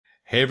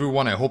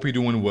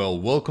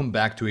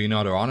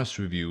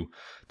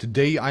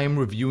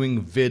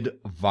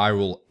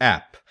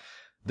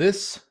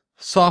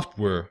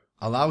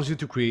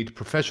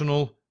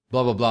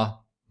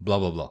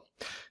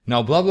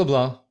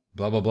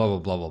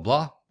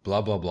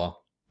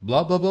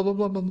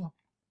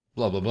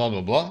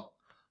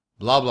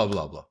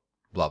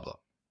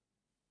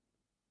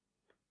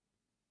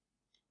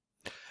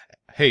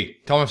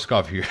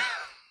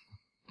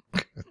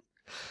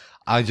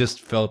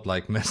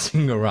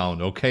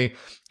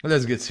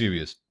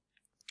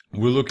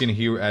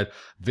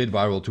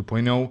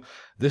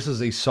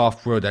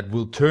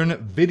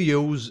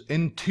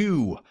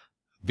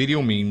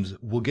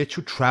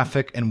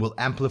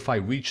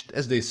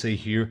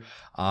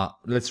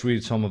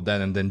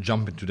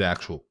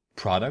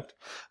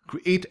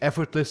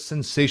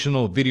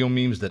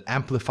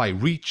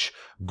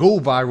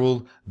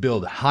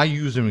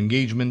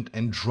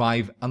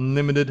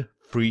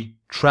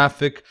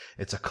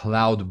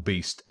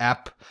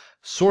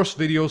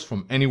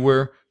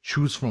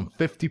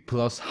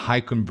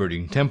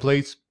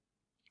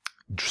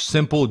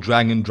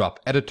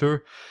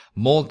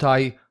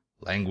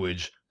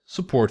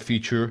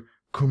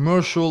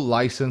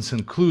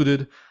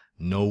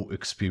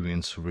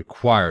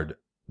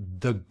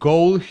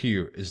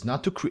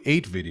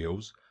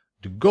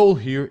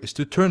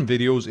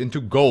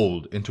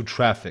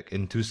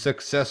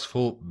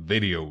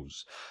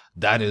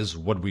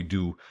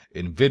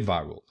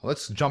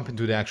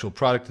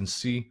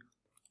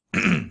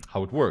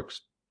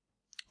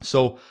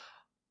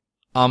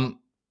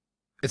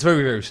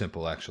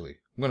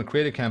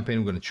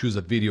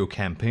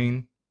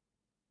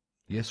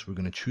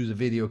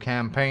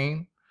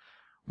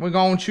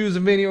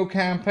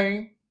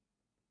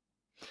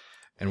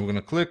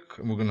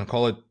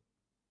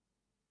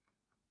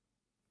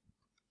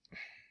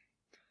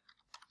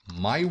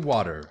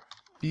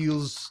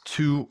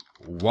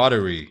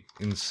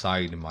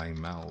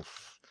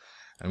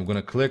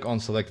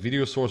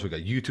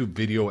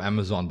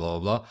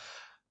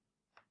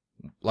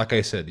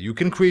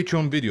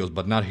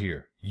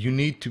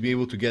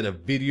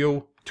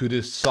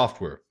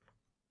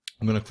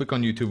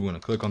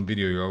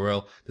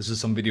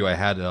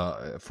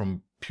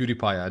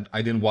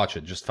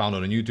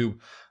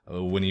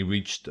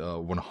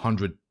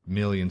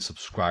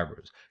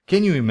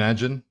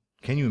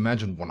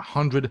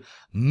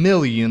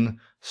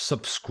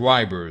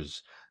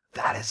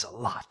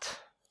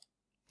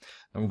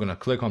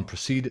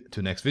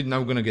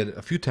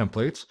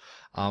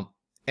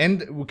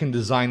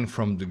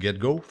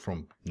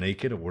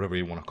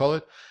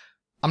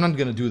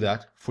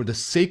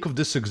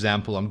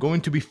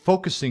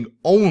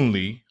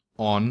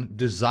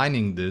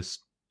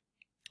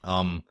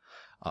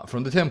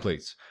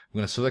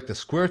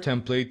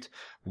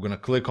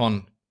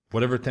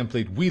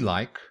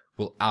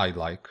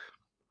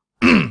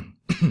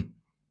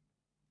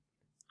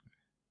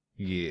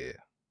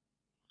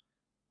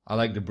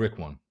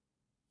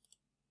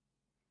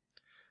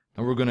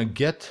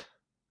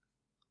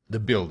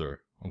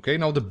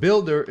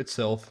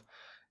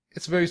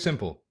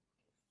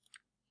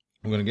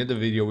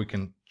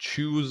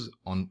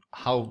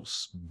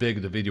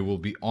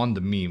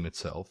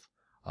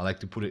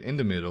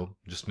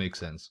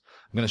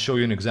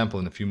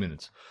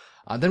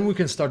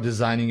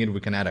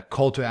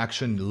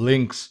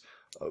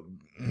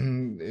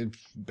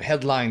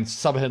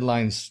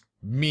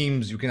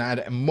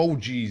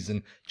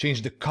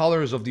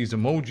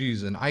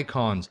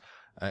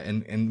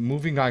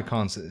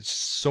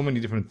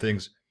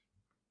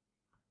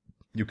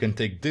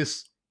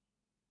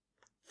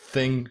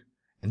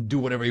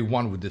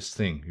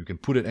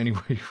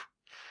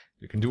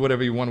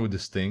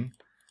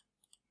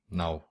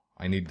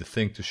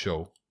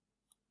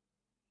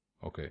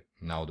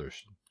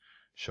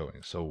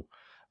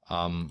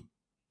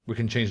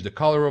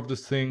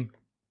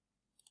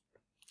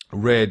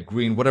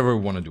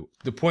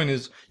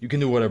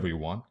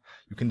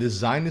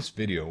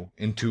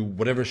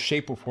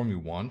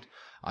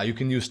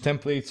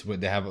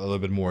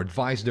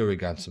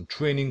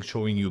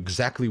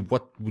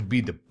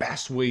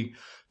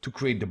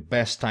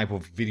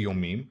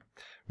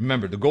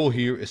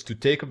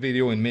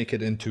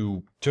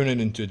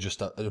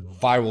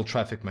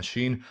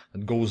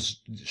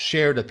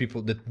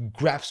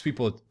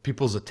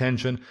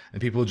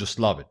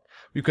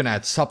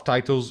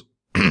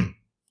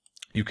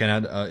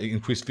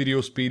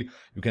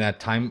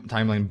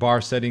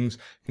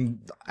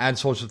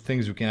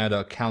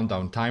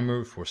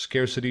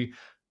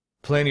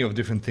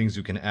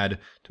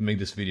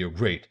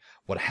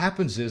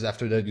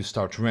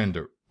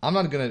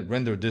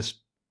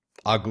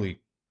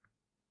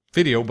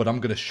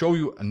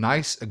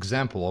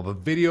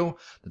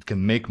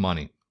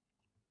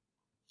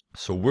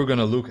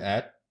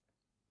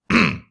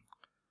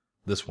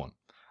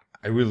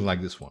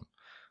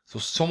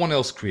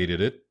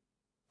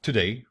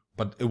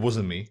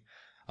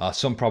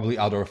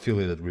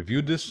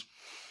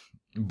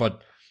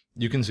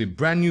You can see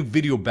brand new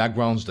video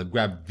backgrounds that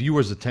grab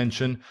viewers'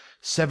 attention,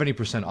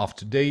 70% off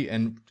today,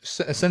 and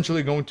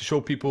essentially going to show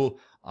people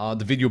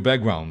the video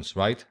backgrounds,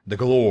 right? The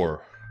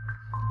galore.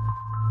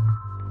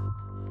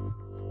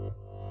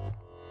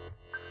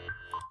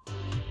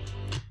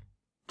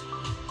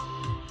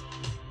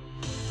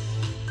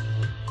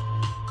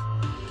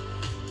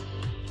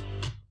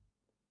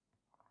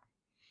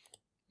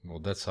 Well,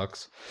 that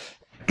sucks.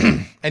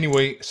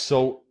 Anyway,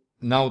 so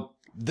now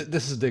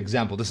this is the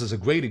example. This is a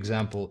great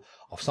example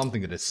of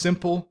something that is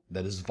simple,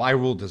 that is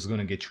viral, that's going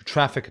to get you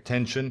traffic,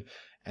 attention,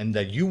 and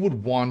that you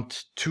would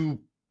want to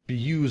be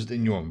used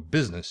in your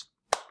business.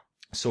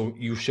 So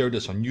you share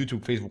this on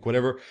YouTube, Facebook,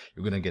 whatever,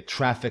 you're going to get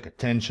traffic,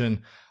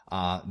 attention.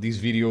 These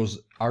videos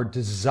are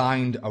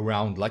designed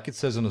around, like it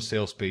says on the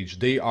sales page,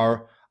 they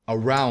are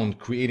around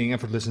creating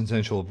effortless and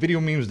sensual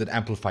video memes that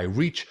amplify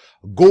reach,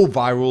 go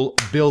viral,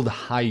 build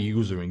high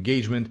user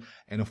engagement,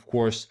 and of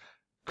course,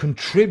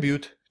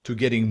 contribute to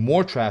getting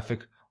more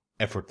traffic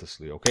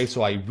effortlessly. Okay,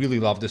 so I really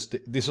love this.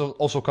 This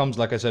also comes,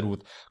 like I said,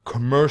 with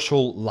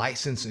commercial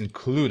license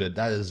included.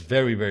 That is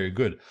very, very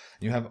good.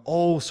 You have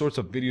all sorts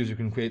of videos. You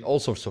can create all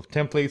sorts of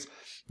templates.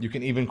 You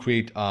can even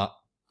create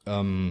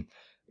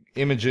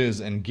images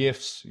and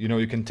GIFs. You know,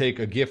 you can take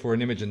a GIF or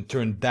an image and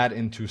turn that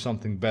into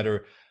something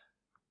better.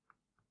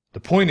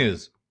 The point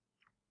is,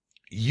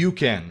 you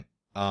can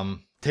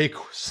take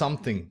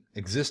something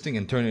existing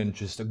and turn it into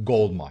just a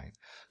gold mine.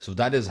 So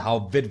that is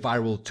how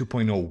VidViral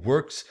 2.0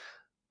 works.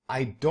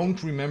 I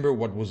don't remember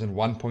what was in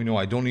 1.0.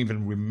 I don't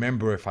even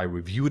remember if I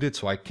reviewed it,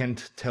 so I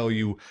can't tell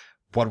you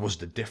what was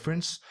the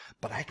difference.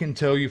 But I can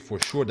tell you for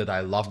sure that I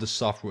love the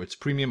software. It's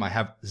premium. I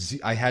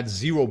had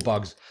 0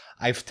 bugs.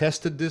 I've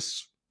tested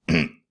this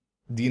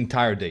the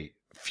entire day.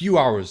 Few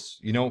hours,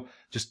 you know,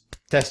 just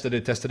tested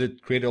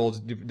it, created all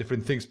the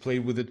different things,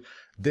 played with it.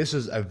 This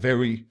is a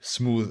very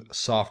smooth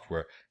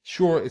software.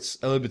 Sure, it's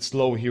a little bit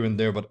slow here and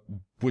there, but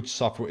which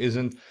software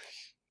isn't?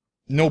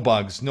 No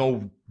bugs,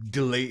 no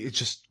delay. It's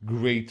just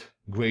great.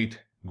 It's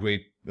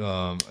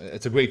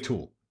a great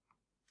tool.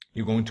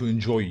 You're going to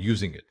enjoy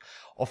using it.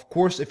 Of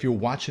course, if you're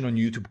watching on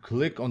YouTube,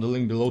 click on the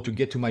link below to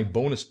get to my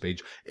bonus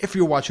page. If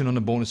you're watching on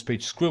the bonus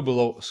page, scroll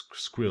below,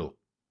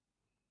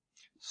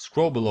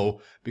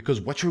 because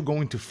what you're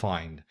going to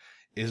find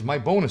is my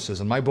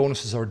bonuses, and my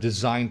bonuses are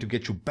designed to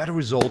get you better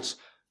results,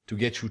 to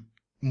get you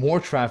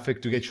more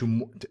traffic, to get you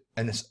more,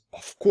 and it's,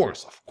 of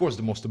course,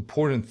 the most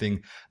important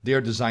thing, they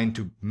are designed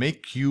to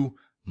make you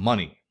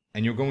money,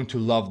 and you're going to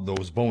love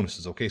those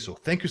bonuses. Okay, so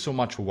thank you so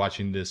much for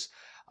watching this.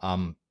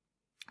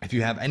 If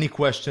you have any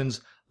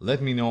questions,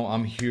 let me know.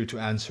 I'm here to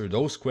answer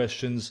those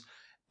questions,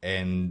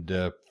 and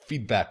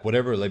feedback,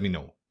 whatever, let me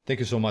know. Thank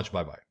you so much.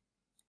 Bye bye.